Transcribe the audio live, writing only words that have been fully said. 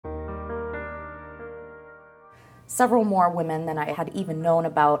Several more women than I had even known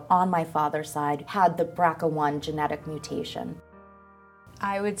about on my father's side had the BRCA1 genetic mutation.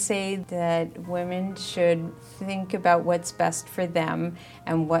 I would say that women should think about what's best for them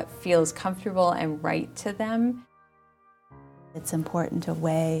and what feels comfortable and right to them. It's important to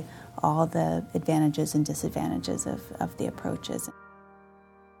weigh all the advantages and disadvantages of the approaches.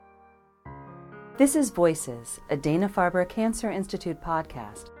 This is Voices, a Dana-Farber Cancer Institute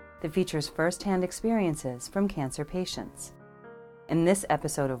podcast that features first-hand experiences from cancer patients. In this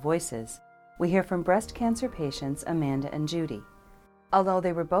episode of Voices, we hear from breast cancer patients Amanda and Judy. Although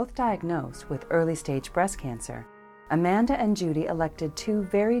they were both diagnosed with early-stage breast cancer, Amanda and Judy elected two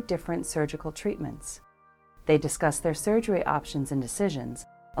very different surgical treatments. They discussed their surgery options and decisions,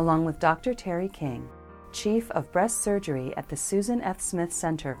 along with Dr. Terry King, Chief of Breast Surgery at the Susan F. Smith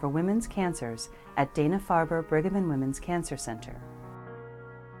Center for Women's Cancers at Dana-Farber Brigham and Women's Cancer Center.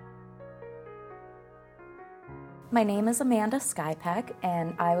 My name is Amanda Skypeck,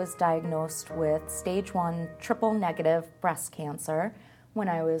 and I was diagnosed with stage 1 triple-negative breast cancer when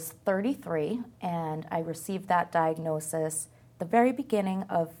I was 33, and I received that diagnosis the very beginning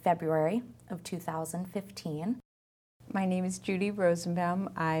of February of 2015. My name is Judy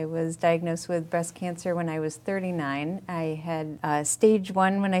Rosenbaum. I was diagnosed with breast cancer when I was 39. I had stage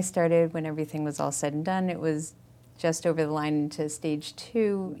 1 when I started. When everything was all said and done, it was just over the line into stage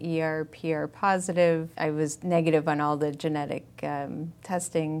 2, ER, PR positive. I was negative on all the genetic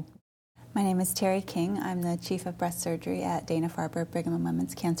testing. My name is Terry King. I'm the Chief of Breast Surgery at Dana-Farber Brigham and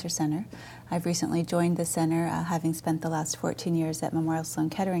Women's Cancer Center. I've recently joined the center, having spent the last 14 years at Memorial Sloan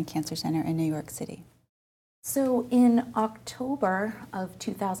Kettering Cancer Center in New York City. So in October of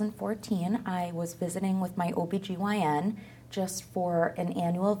 2014, I was visiting with my OBGYN just for an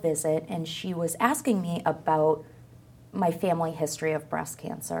annual visit, and she was asking me about my family history of breast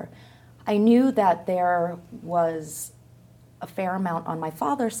cancer. I knew that there was a fair amount on my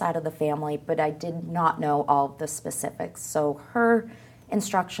father's side of the family, but I did not know all the specifics. So her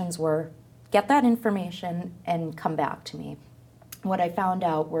instructions were, get that information and come back to me. What I found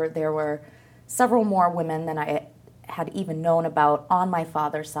out were there were several more women than I had even known about on my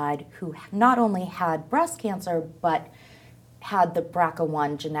father's side who not only had breast cancer, but had the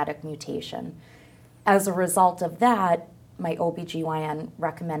BRCA1 genetic mutation. As a result of that, my OBGYN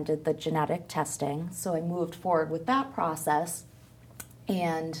recommended the genetic testing, so I moved forward with that process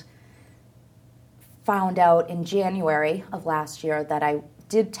and found out in January of last year that I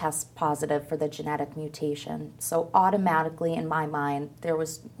did test positive for the genetic mutation. So automatically in my mind, there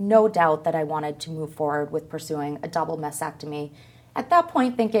was no doubt that I wanted to move forward with pursuing a double mastectomy, at that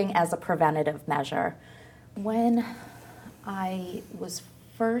point thinking as a preventative measure. When I was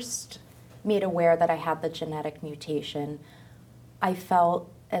first made aware that I had the genetic mutation, I felt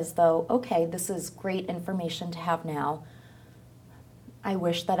as though, okay, this is great information to have now. I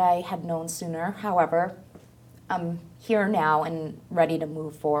wish that I had known sooner. However, I'm here now and ready to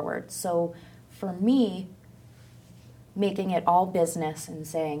move forward. So for me, making it all business and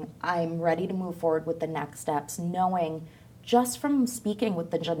saying I'm ready to move forward with the next steps, knowing just from speaking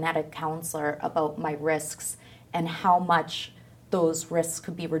with the genetic counselor about my risks and how much those risks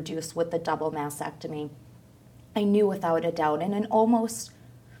could be reduced with the double mastectomy, I knew without a doubt, and it almost,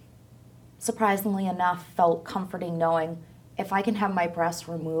 surprisingly enough, felt comforting knowing if I can have my breast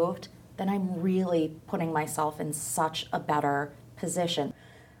removed, then I'm really putting myself in such a better position.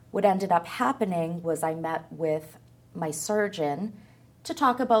 What ended up happening was I met with my surgeon to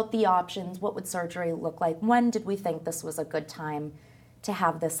talk about the options, what would surgery look like, when did we think this was a good time to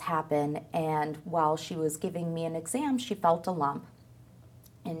have this happen, and while she was giving me an exam, she felt a lump.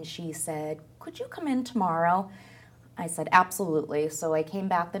 And she said, could you come in tomorrow? I said, absolutely. So I came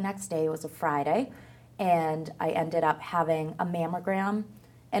back the next day, it was a Friday, and I ended up having a mammogram,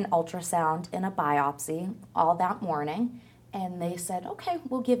 an ultrasound, and a biopsy all that morning. And they said, okay,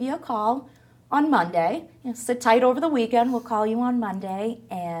 we'll give you a call on Monday. Sit tight over the weekend, we'll call you on Monday.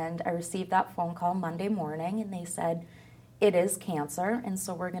 And I received that phone call Monday morning, and they said, it is cancer, and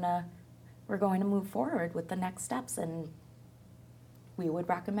so we're going to move forward with the next steps, and we would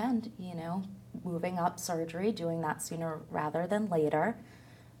recommend, moving up surgery, doing that sooner rather than later.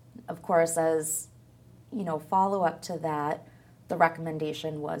 Of course, as, follow-up to that, the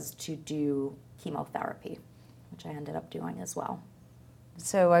recommendation was to do chemotherapy, which I ended up doing as well.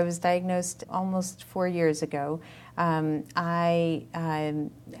 So I was diagnosed almost 4 years ago. I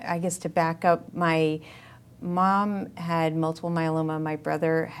guess to back up, my mom had multiple myeloma. My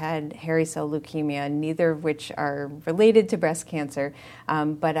brother had hairy cell leukemia, neither of which are related to breast cancer.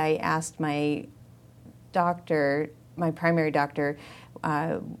 But I asked my doctor, my primary doctor,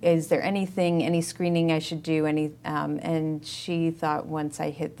 is there any screening I should do? And she thought once I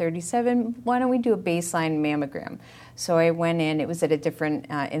hit 37, why don't we do a baseline mammogram? So I went in. It was at a different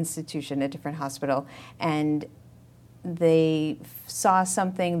institution, a different hospital, and they saw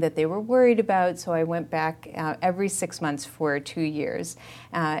something that they were worried about, so I went back every 6 months for 2 years.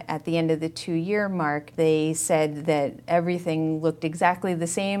 At the end of the 2-year mark, they said that everything looked exactly the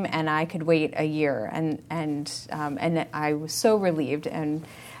same, and I could wait a year, and I was so relieved. And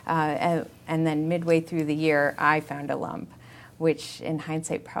then midway through the year, I found a lump, which in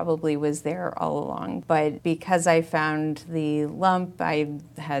hindsight probably was there all along. But because I found the lump, I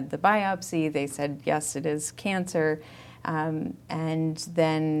had the biopsy, they said, yes, it is cancer, and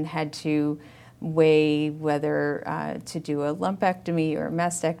then had to weigh whether to do a lumpectomy or a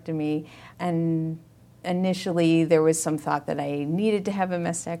mastectomy. And initially there was some thought that I needed to have a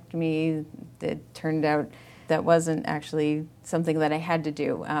mastectomy. It turned out that wasn't actually something that I had to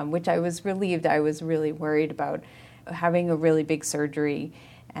do, which I was relieved. I was really worried about having a really big surgery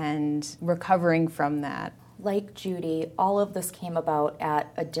and recovering from that. Like Judy, all of this came about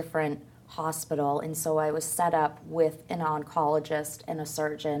at a different hospital, and so I was set up with an oncologist and a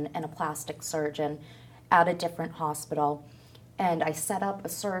surgeon and a plastic surgeon at a different hospital. And I set up a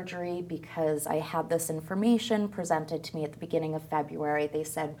surgery because I had this information presented to me at the beginning of February. They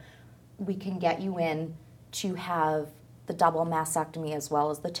said, we can get you in to have the double mastectomy as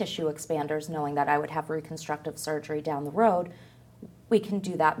well as the tissue expanders, knowing that I would have reconstructive surgery down the road. We can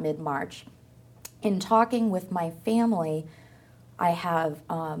do that mid-March. In talking with my family, I have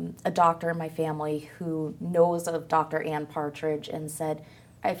a doctor in my family who knows of Dr. Ann Partridge and said,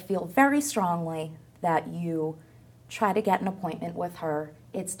 I feel very strongly that you try to get an appointment with her.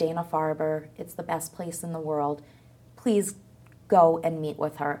 It's Dana-Farber. It's the best place in the world. Please go and meet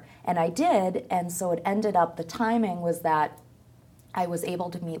with her. And I did, and so it ended up, the timing was that I was able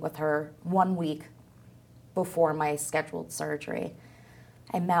to meet with her 1 week before my scheduled surgery.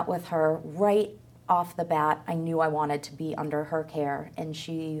 I met with her right off the bat. I knew I wanted to be under her care, and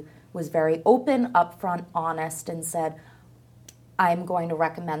she was very open, upfront, honest, and said, I'm going to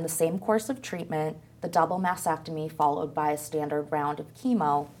recommend the same course of treatment, the double mastectomy followed by a standard round of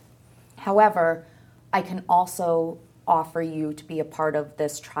chemo. However, I can also offer you to be a part of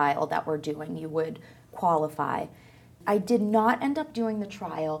this trial that we're doing. You would qualify. I did not end up doing the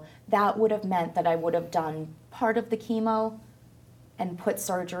trial. That would have meant that I would have done part of the chemo and put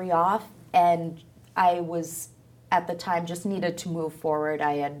surgery off, and I was, at the time, just needed to move forward.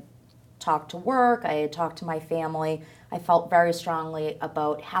 I had talked to work, I had talked to my family. I felt very strongly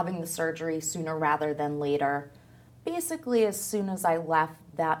about having the surgery sooner rather than later. Basically, as soon as I left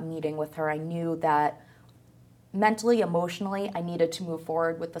that meeting with her, I knew that mentally, emotionally, I needed to move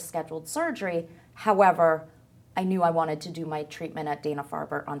forward with the scheduled surgery. However, I knew I wanted to do my treatment at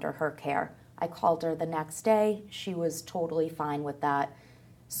Dana-Farber under her care. I called her the next day. She was totally fine with that.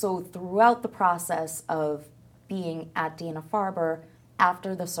 So throughout the process of being at Dana-Farber,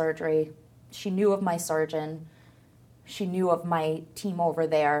 after the surgery, she knew of my surgeon. She knew of my team over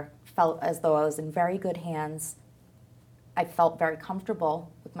there, felt as though I was in very good hands. I felt very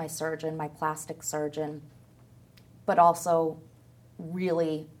comfortable with my surgeon, my plastic surgeon, but also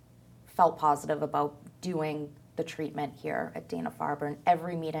really felt positive about doing the treatment here at Dana-Farber. And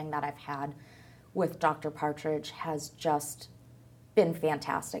every meeting that I've had with Dr. Partridge has just been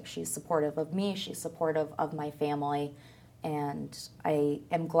fantastic. She's supportive of me, she's supportive of my family, and I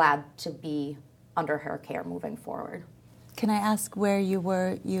am glad to be under her care moving forward. Can I ask where you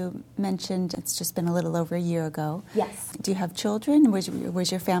were? You mentioned it's just been a little over a year ago. Yes. Do you have children?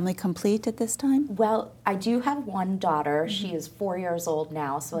 Was your family complete at this time? Well, I do have one daughter. Mm-hmm. She is 4 years old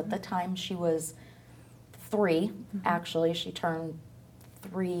now. So at the time she was 3. Mm-hmm. Actually, she turned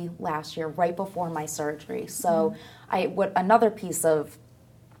 3 last year, right before my surgery. So another piece of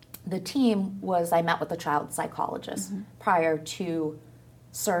the team was I met with a child psychologist prior to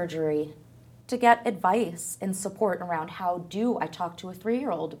surgery to get advice and support around how do I talk to a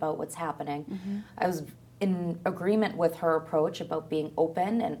 3-year-old about what's happening. Mm-hmm. I was in agreement with her approach about being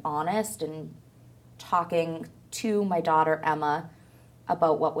open and honest and talking to my daughter Emma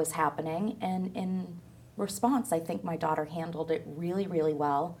about what was happening. And in response, I think my daughter handled it really, really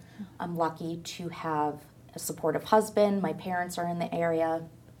well. I'm lucky to have a supportive husband. My parents are in the area,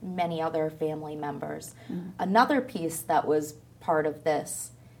 many other family members. Mm-hmm. Another piece that was part of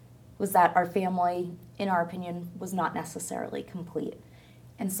this was that our family, in our opinion, was not necessarily complete.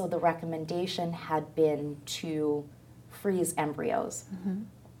 And so the recommendation had been to freeze embryos. Mm-hmm.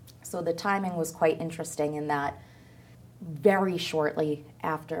 So the timing was quite interesting in that very shortly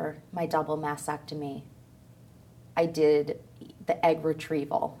after my double mastectomy, I did the egg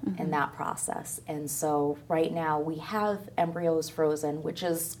retrieval in that process. And so right now we have embryos frozen, which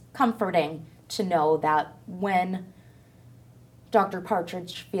is comforting to know that when Dr.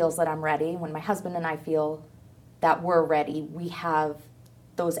 Partridge feels that I'm ready, when my husband and I feel that we're ready, we have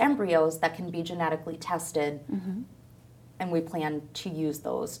those embryos that can be genetically tested, and we plan to use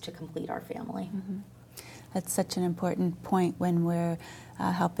those to complete our family. That's such an important point when we're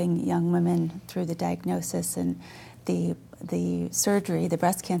helping young women through the diagnosis and the surgery, the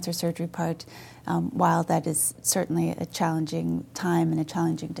breast cancer surgery part. While that is certainly a challenging time and a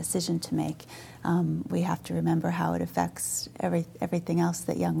challenging decision to make, we have to remember how it affects everything else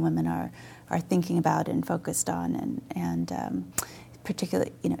that young women are thinking about and focused on, and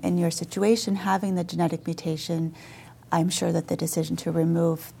particularly, in your situation, having the genetic mutation, I'm sure that the decision to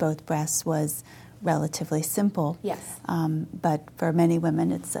remove both breasts was relatively simple. Yes. But for many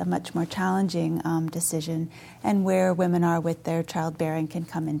women, it's a much more challenging decision, and where women are with their childbearing can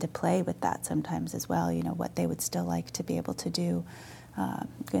come into play with that sometimes as well, what they would still like to be able to do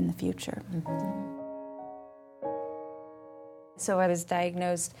in the future. So I was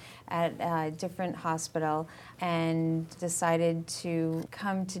diagnosed at a different hospital and decided to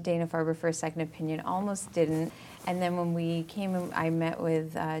come to Dana-Farber for a second opinion. Almost didn't. And then when we came, I met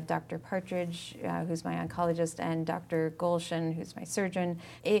with Dr. Partridge, who's my oncologist, and Dr. Golshan, who's my surgeon.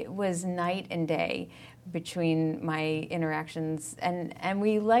 It was night and day between my interactions. And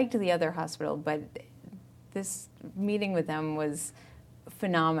we liked the other hospital, but this meeting with them was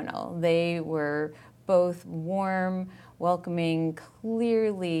phenomenal. They were both warm, welcoming,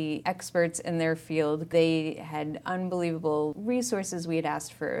 clearly experts in their field. They had unbelievable resources. We had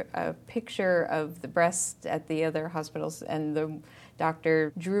asked for a picture of the breast at the other hospitals, and the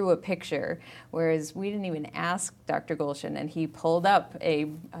doctor drew a picture, whereas we didn't even ask Dr. Golshan, and he pulled up a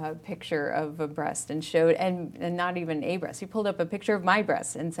picture of a breast and showed, and not even a breast. He pulled up a picture of my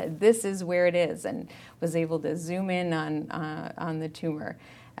breast and said, "This is where it is," and was able to zoom in on the tumor.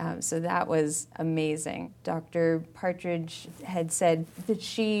 So that was amazing. Dr. Partridge had said that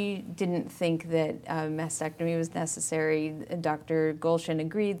she didn't think that mastectomy was necessary. Dr. Golshan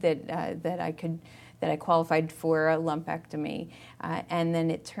agreed that I qualified for a lumpectomy. And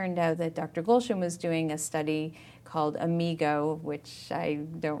then it turned out that Dr. Golshan was doing a study called AMIGO, which I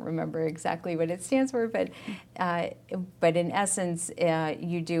don't remember exactly what it stands for, but in essence,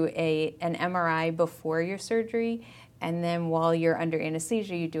 you do an MRI before your surgery, and then while you're under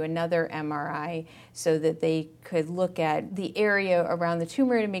anesthesia, you do another MRI so that they could look at the area around the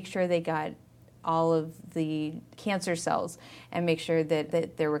tumor to make sure they got all of the cancer cells and make sure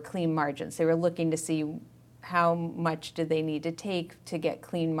that there were clean margins. They were looking to see how much did they need to take to get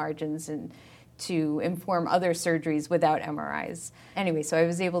clean margins and to inform other surgeries without MRIs. Anyway, so I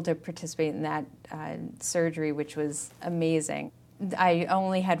was able to participate in that surgery, which was amazing. I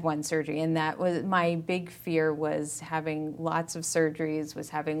only had one surgery, and that was my big fear, was having lots of surgeries, was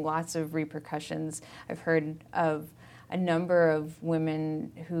having lots of repercussions. I've heard of a number of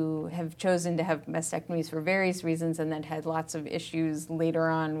women who have chosen to have mastectomies for various reasons and then had lots of issues later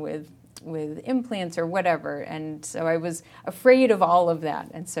on with implants or whatever. And so I was afraid of all of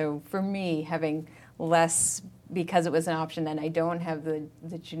that. And so for me, having less, because it was an option and I don't have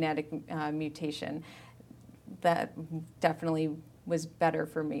the genetic mutation, that definitely was better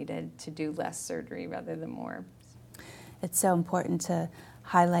for me to do less surgery rather than more. It's so important to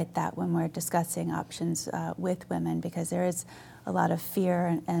highlight that when we're discussing options with women, because there is a lot of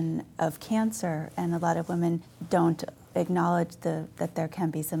fear and of cancer, and a lot of women don't acknowledge that there can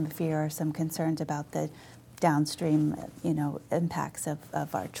be some fear or some concerns about the downstream, impacts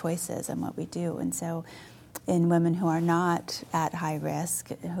of our choices and what we do. And so, in women who are not at high risk,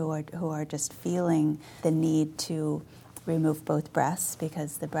 who are just feeling the need to remove both breasts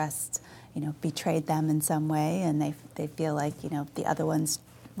because the breasts, betrayed them in some way, and they feel like, the other one's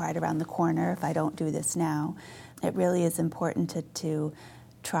right around the corner if I don't do this now. It really is important to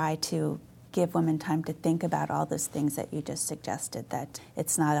try to give women time to think about all those things that you just suggested, that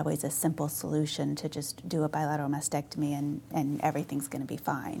it's not always a simple solution to just do a bilateral mastectomy and everything's going to be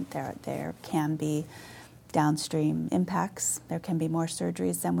fine. There can be downstream impacts. There can be more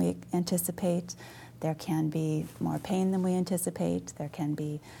surgeries than we anticipate. There can be more pain than we anticipate. There can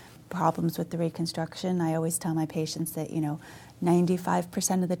be problems with the reconstruction. I always tell my patients that,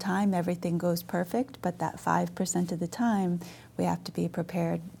 95% of the time everything goes perfect, but that 5% of the time we have to be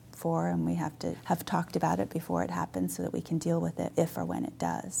prepared for, and we have to have talked about it before it happens so that we can deal with it if or when it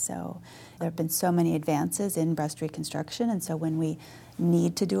does. So there have been so many advances in breast reconstruction, and so when we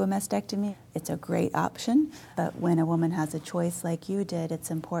need to do a mastectomy, it's a great option. But when a woman has a choice like you did, it's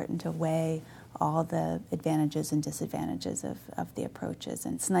important to weigh all the advantages and disadvantages of the approaches.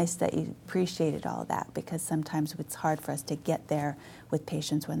 And it's nice that you appreciated all of that, because sometimes it's hard for us to get there with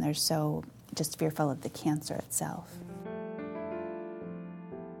patients when they're so just fearful of the cancer itself.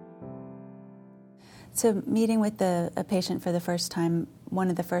 So meeting with a patient for the first time, one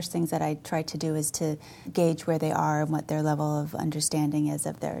of the first things that I try to do is to gauge where they are and what their level of understanding is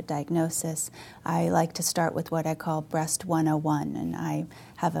of their diagnosis. I like to start with what I call Breast 101, and I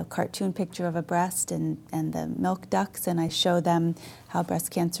have a cartoon picture of a breast and the milk ducts, and I show them how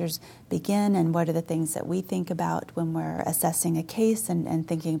breast cancers begin and what are the things that we think about when we're assessing a case and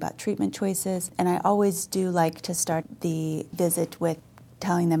thinking about treatment choices. And I always do like to start the visit with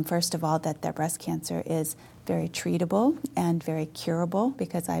telling them, first of all, that their breast cancer is very treatable and very curable,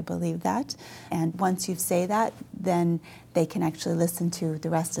 because I believe that. And once you say that, then they can actually listen to the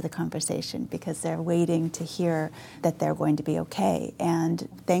rest of the conversation, because they're waiting to hear that they're going to be okay. And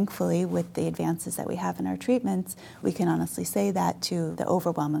thankfully, with the advances that we have in our treatments, we can honestly say that to the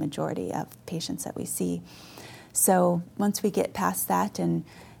overwhelming majority of patients that we see. So once we get past that and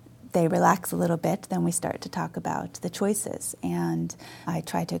they relax a little bit, then we start to talk about the choices. And I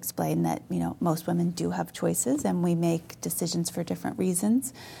try to explain that, most women do have choices and we make decisions for different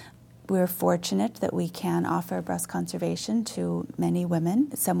reasons. We're fortunate that we can offer breast conservation to many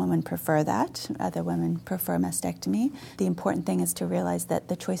women. Some women prefer that. Other women prefer mastectomy. The important thing is to realize that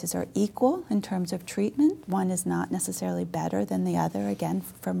the choices are equal in terms of treatment. One is not necessarily better than the other, again,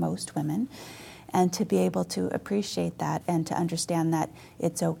 for most women. And to be able to appreciate that and to understand that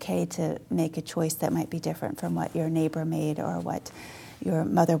it's okay to make a choice that might be different from what your neighbor made or what your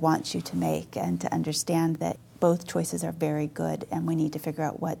mother wants you to make, and to understand that both choices are very good and we need to figure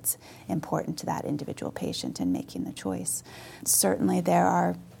out what's important to that individual patient in making the choice. Certainly there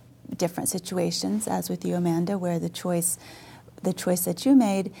are different situations, as with you, Amanda, where the choice that you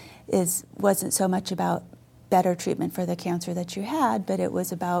made wasn't so much about better treatment for the cancer that you had, but it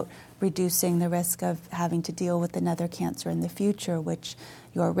was about reducing the risk of having to deal with another cancer in the future, which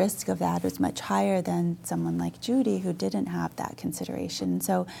your risk of that was much higher than someone like Judy, who didn't have that consideration.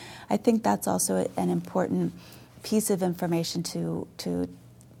 So I think that's also an important piece of information to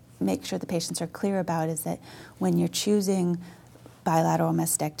make sure the patients are clear about, is that when you're choosing bilateral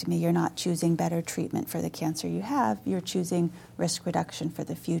mastectomy, you're not choosing better treatment for the cancer you have, you're choosing risk reduction for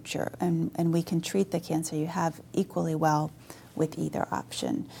the future. And we can treat the cancer you have equally well with either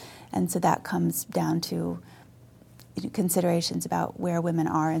option. And so that comes down to considerations about where women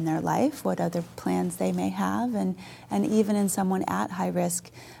are in their life, what other plans they may have, and even in someone at high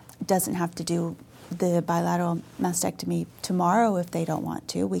risk doesn't have to do the bilateral mastectomy tomorrow if they don't want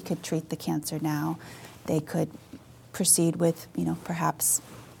to. We could treat the cancer now. They could proceed with, perhaps,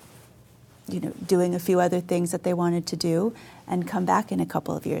 doing a few other things that they wanted to do and come back in a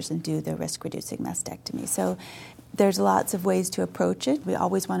couple of years and do the risk-reducing mastectomy. So there's lots of ways to approach it. We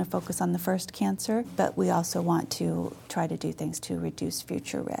always want to focus on the first cancer, but we also want to try to do things to reduce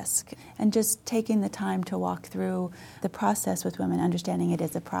future risk. And just taking the time to walk through the process with women, understanding it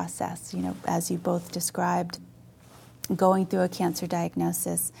is a process. As you both described, going through a cancer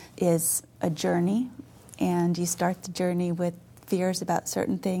diagnosis is a journey. And you start the journey with fears about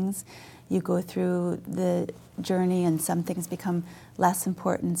certain things. You go through the journey and some things become less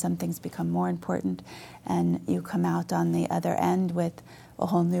important, some things become more important, and you come out on the other end with a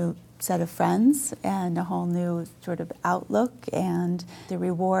whole new set of friends and a whole new sort of outlook, and the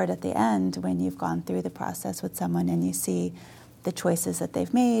reward at the end when you've gone through the process with someone and you see the choices that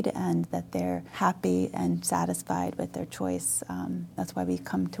they've made and that they're happy and satisfied with their choice. That's why we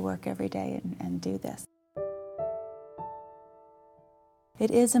come to work every day and do this. It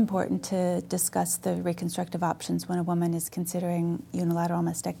is important to discuss the reconstructive options when a woman is considering unilateral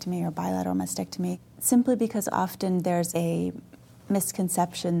mastectomy or bilateral mastectomy, simply because often there's a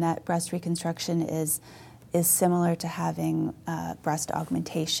misconception that breast reconstruction is similar to having breast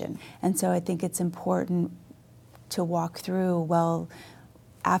augmentation. And so I think it's important to walk through,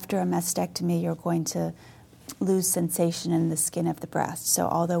 after a mastectomy, you're going to lose sensation in the skin of the breast. So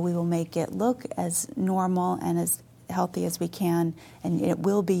although we will make it look as normal and as healthy as we can, and it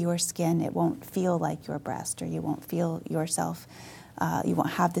will be your skin, it won't feel like your breast, or you won't feel yourself, you won't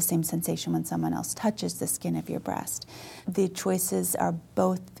have the same sensation when someone else touches the skin of your breast. The choices are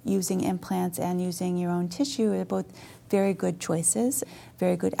both using implants and using your own tissue. They're both very good choices,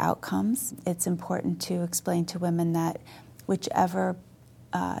 very good outcomes. It's important to explain to women that whichever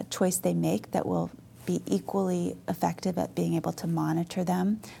choice they make, that will be equally effective at being able to monitor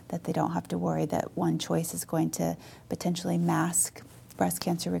them, that they don't have to worry that one choice is going to potentially mask breast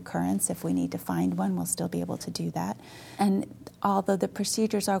cancer recurrence. If we need to find one, we'll still be able to do that. And although the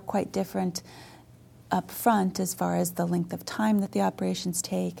procedures are quite different, up front as far as the length of time that the operations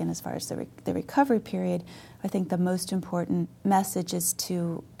take and as far as the recovery period, I think the most important message is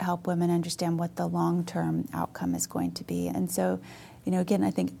to help women understand what the long-term outcome is going to be. And so, again,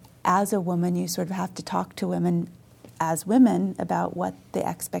 I think as a woman, you sort of have to talk to women as women about what the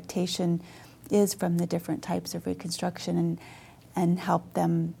expectation is from the different types of reconstruction and help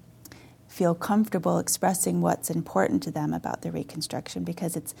them feel comfortable expressing what's important to them about the reconstruction,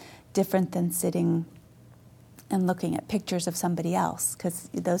 because it's different than sitting and looking at pictures of somebody else, because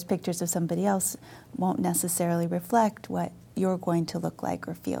those pictures of somebody else won't necessarily reflect what you're going to look like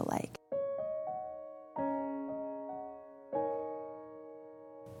or feel like.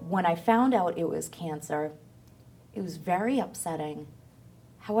 When I found out it was cancer, it was very upsetting.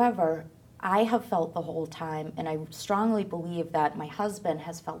 However, I have felt the whole time, and I strongly believe that my husband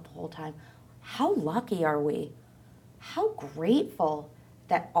has felt the whole time, how lucky are we? How grateful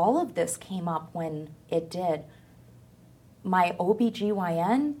that all of this came up when it did. My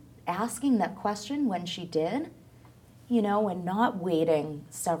OBGYN asking that question when she did, and not waiting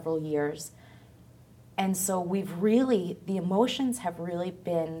several years. And so the emotions have really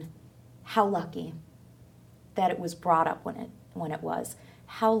been how lucky that it was brought up when it was.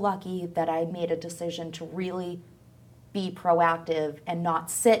 How lucky that I made a decision to really be proactive and not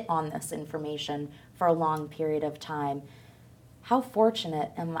sit on this information for a long period of time. How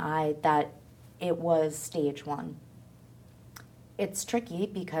fortunate am I that it was stage 1. It's tricky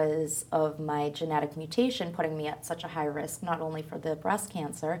because of my genetic mutation putting me at such a high risk, not only for the breast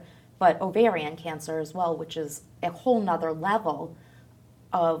cancer, but ovarian cancer as well, which is a whole nother level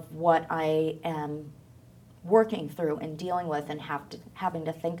of what I am working through and dealing with and having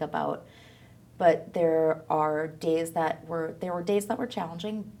to think about. But there were days that were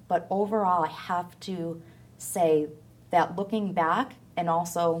challenging, but overall I have to say that looking back and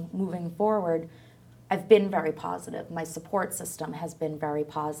also moving forward, I've been very positive. My support system has been very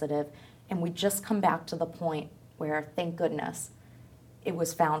positive, and we just come back to the point where, thank goodness, it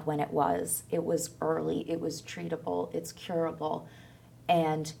was found when it was. It was early, it was treatable, it's curable,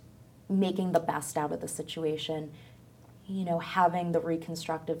 and making the best out of the situation, having the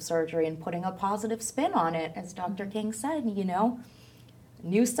reconstructive surgery and putting a positive spin on it, as Dr. King said,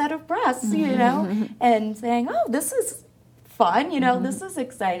 new set of breasts, and saying, oh, this is fun, this is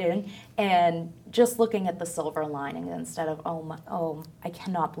exciting, and just looking at the silver lining instead of, I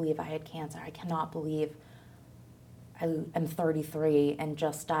cannot believe I had cancer. I cannot believe I'm 33 and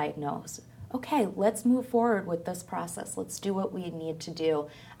just diagnosed. Okay, let's move forward with this process. Let's do what we need to do.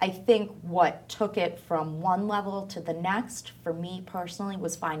 I think what took it from one level to the next, for me personally,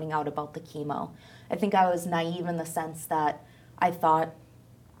 was finding out about the chemo. I think I was naive in the sense that I thought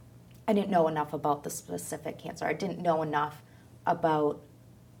I didn't know enough about the specific cancer. I didn't know enough about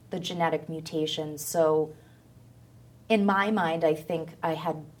the genetic mutation. So in my mind, I think I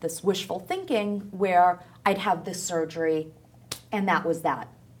had this wishful thinking where I'd have this surgery and that was that.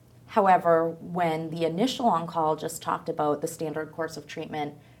 However, when the initial oncologist talked about the standard course of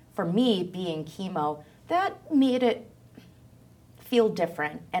treatment, for me being chemo, that made it feel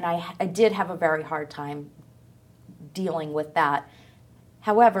different. And I did have a very hard time dealing with that.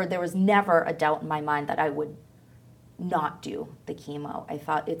 However, there was never a doubt in my mind that I would not do the chemo. I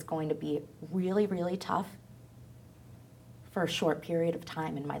thought it's going to be really, really tough for a short period of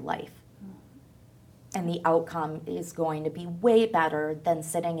time in my life. And the outcome is going to be way better than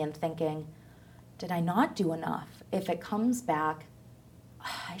sitting and thinking, did I not do enough? If it comes back,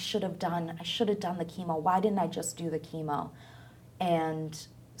 I should have done the chemo. Why didn't I just do the chemo? And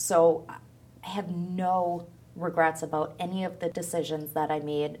so I have no regrets about any of the decisions that I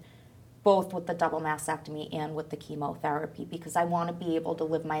made, both with the double mastectomy and with the chemotherapy, because I want to be able to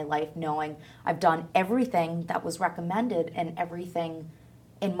live my life knowing I've done everything that was recommended and everything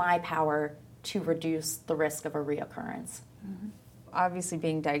in my power to reduce the risk of a reoccurrence. Mm-hmm. Obviously,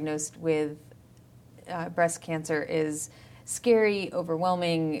 being diagnosed with breast cancer is scary,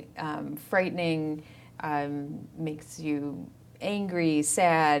 overwhelming, frightening, makes you angry,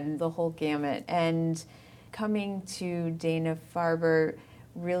 sad, the whole gamut. And coming to Dana-Farber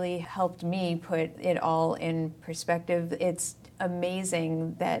really helped me put it all in perspective. It's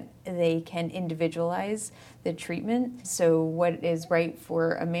amazing that they can individualize the treatment. So what is right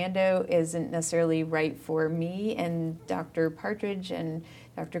for Amanda isn't necessarily right for me, and Dr. Partridge and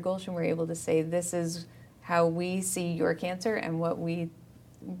Dr. Golshan were able to say, this is how we see your cancer and what we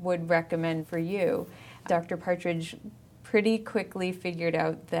would recommend for you. Dr. Partridge pretty quickly figured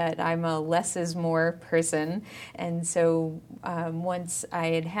out that I'm a less is more person. And so once I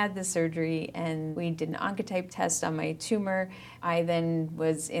had had the surgery and we did an oncotype test on my tumor, I then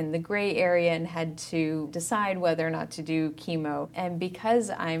was in the gray area and had to decide whether or not to do chemo. And because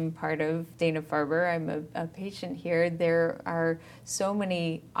I'm part of Dana-Farber, I'm a patient here, there are so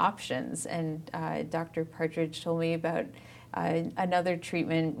many options. And Dr. Partridge told me about another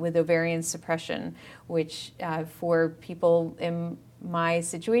treatment with ovarian suppression, which for people in my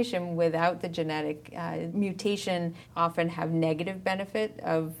situation without the genetic mutation often have negative benefit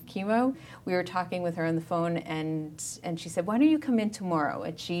of chemo. We were talking with her on the phone, and she said, "Why don't you come in tomorrow?"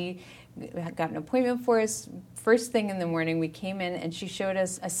 And she got an appointment for us. First thing in the morning, we came in and she showed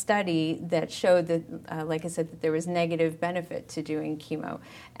us a study that showed that, like I said, that there was negative benefit to doing chemo,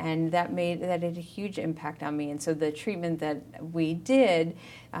 and that had a huge impact on me. And so the treatment that we did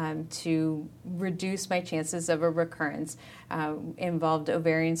to reduce my chances of a recurrence involved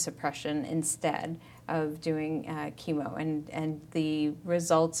ovarian suppression instead of doing chemo, and the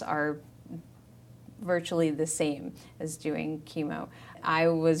results are virtually the same as doing chemo. I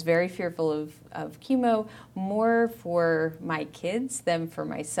was very fearful of chemo, more for my kids than for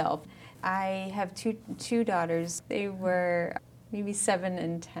myself. I have two daughters. They were maybe 7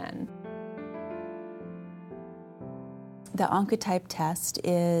 and 10. The Oncotype test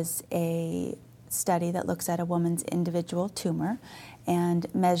is a study that looks at a woman's individual tumor and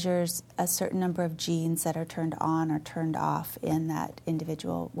measures a certain number of genes that are turned on or turned off in that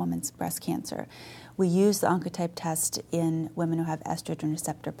individual woman's breast cancer. We use the Oncotype test in women who have estrogen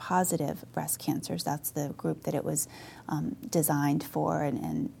receptor positive breast cancers. That's the group that it was designed for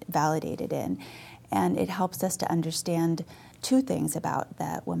and validated in. And it helps us to understand two things about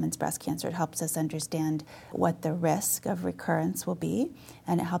that woman's breast cancer. It helps us understand what the risk of recurrence will be,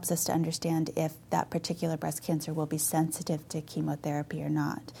 and it helps us to understand if that particular breast cancer will be sensitive to chemotherapy or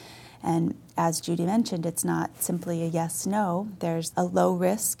not. And as Judy mentioned, it's not simply a yes-no. There's a low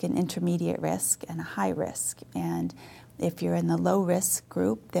risk, an intermediate risk, and a high risk. And if you're in the low risk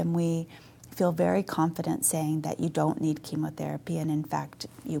group, then we feel very confident saying that you don't need chemotherapy, and in fact,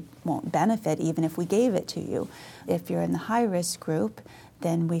 you won't benefit even if we gave it to you. If you're in the high-risk group,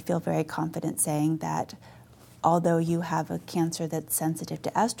 then we feel very confident saying that although you have a cancer that's sensitive to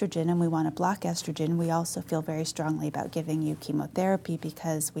estrogen and we want to block estrogen, we also feel very strongly about giving you chemotherapy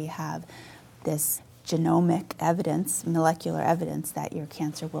because we have this genomic evidence, molecular evidence that your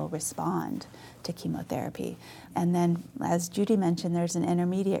cancer will respond to chemotherapy. And then, as Judy mentioned, there's an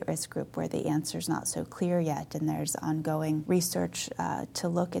intermediate risk group where the answer's not so clear yet, and there's ongoing research to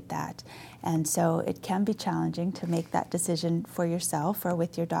look at that. And so it can be challenging to make that decision for yourself or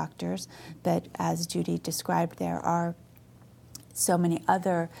with your doctors, but as Judy described, there are so many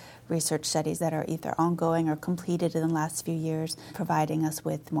other research studies that are either ongoing or completed in the last few years, providing us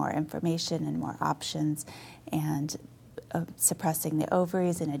with more information and more options. And suppressing the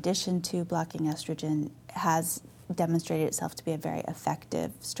ovaries in addition to blocking estrogen has demonstrated itself to be a very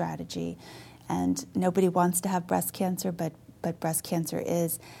effective strategy. And nobody wants to have breast cancer, but breast cancer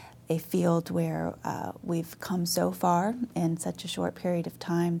is a field where we've come so far in such a short period of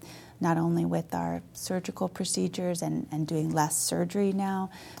time, not only with our surgical procedures and doing less surgery now,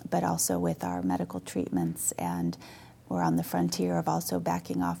 but also with our medical treatments. And we're on the frontier of also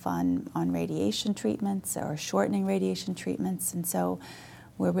backing off on radiation treatments or shortening radiation treatments. And so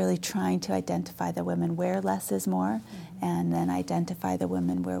we're really trying to identify the women where less is more, and then identify the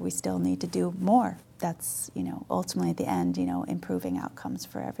women where we still need to do more. That's, ultimately at the end, improving outcomes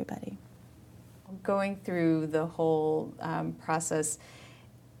for everybody. Going through the whole process,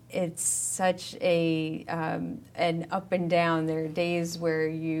 it's such an up and down. There are days where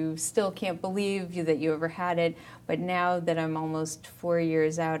you still can't believe that you ever had it, but now that I'm almost 4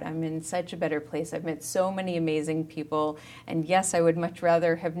 years out, I'm in such a better place. I've met so many amazing people, and yes, I would much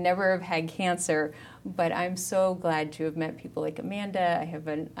rather have never have had cancer, but I'm so glad to have met people like Amanda. I have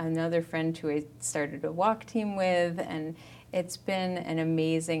another friend who I started a walk team with, and it's been an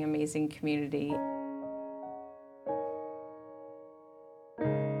amazing, amazing community.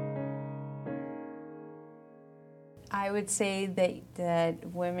 I would say that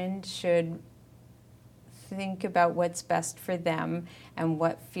women should think about what's best for them and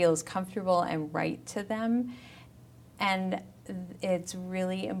what feels comfortable and right to them. And it's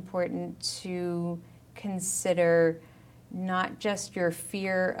really important to consider not just your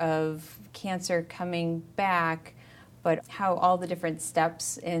fear of cancer coming back, but how all the different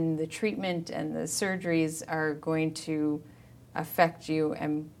steps in the treatment and the surgeries are going to affect you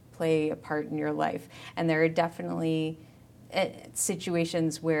and play a part in your life. And there are definitely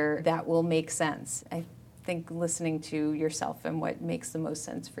situations where that will make sense. I think listening to yourself and what makes the most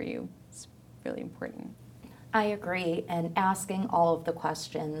sense for you is really important. I agree, and asking all of the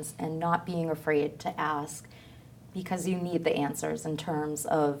questions and not being afraid to ask, because you need the answers in terms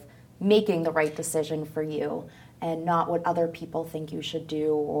of making the right decision for you and not what other people think you should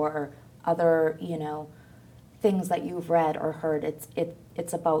do or other, things that you've read or heard.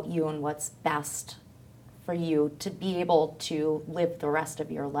 It's about you and what's best for you to be able to live the rest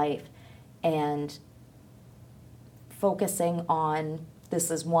of your life, and focusing on, this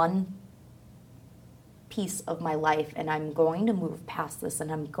is one piece of my life and I'm going to move past this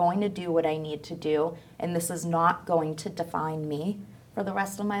and I'm going to do what I need to do, and this is not going to define me for the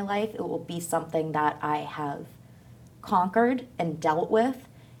rest of my life. It will be something that I have conquered and dealt with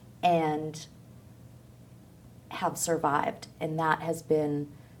and have survived, and that has been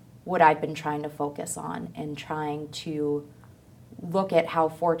what I've been trying to focus on, and trying to look at how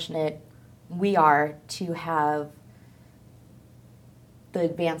fortunate we are to have the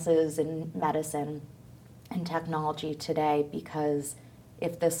advances in medicine and technology today, because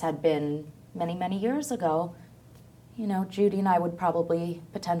if this had been many, many years ago, Judy and I would probably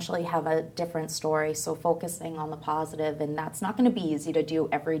potentially have a different story. So focusing on the positive, and that's not going to be easy to do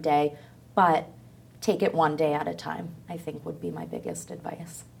every day, but take it one day at a time, I think would be my biggest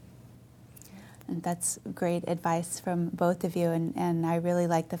advice. And that's great advice from both of you, and I really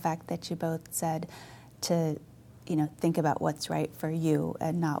like the fact that you both said to, think about what's right for you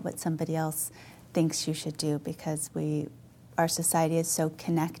and not what somebody else thinks you should do, because our society is so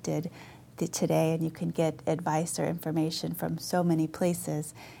connected today, and you can get advice or information from so many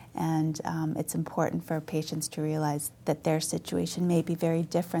places, and it's important for patients to realize that their situation may be very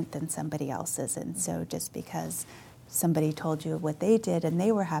different than somebody else's, and so just because somebody told you what they did and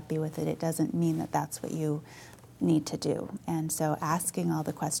they were happy with it, it doesn't mean that that's what you need to do. And so asking all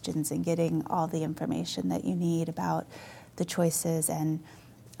the questions and getting all the information that you need about the choices and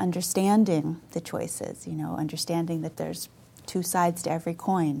understanding the choices, understanding that there's two sides to every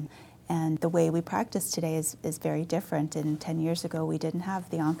coin. And the way we practice today is very different. And 10 years ago, we didn't have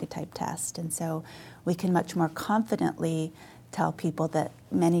the Oncotype test. And so we can much more confidently tell people that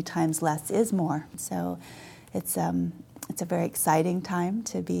many times less is more. So it's a very exciting time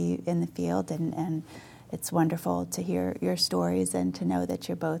to be in the field, and it's wonderful to hear your stories and to know that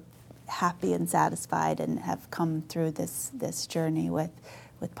you're both happy and satisfied and have come through this journey with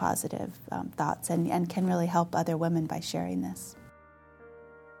positive thoughts and can really help other women by sharing this.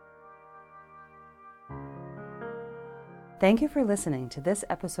 Thank you for listening to this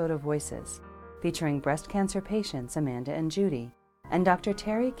episode of Voices, featuring breast cancer patients Amanda and Judy, and Dr.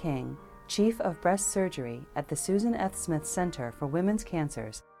 Terry King, Chief of Breast Surgery at the Susan F. Smith Center for Women's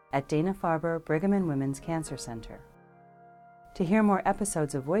Cancers at Dana-Farber Brigham and Women's Cancer Center. To hear more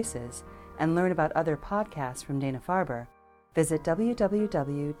episodes of Voices and learn about other podcasts from Dana-Farber, visit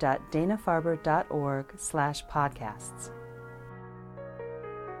www.danafarber.org/podcasts.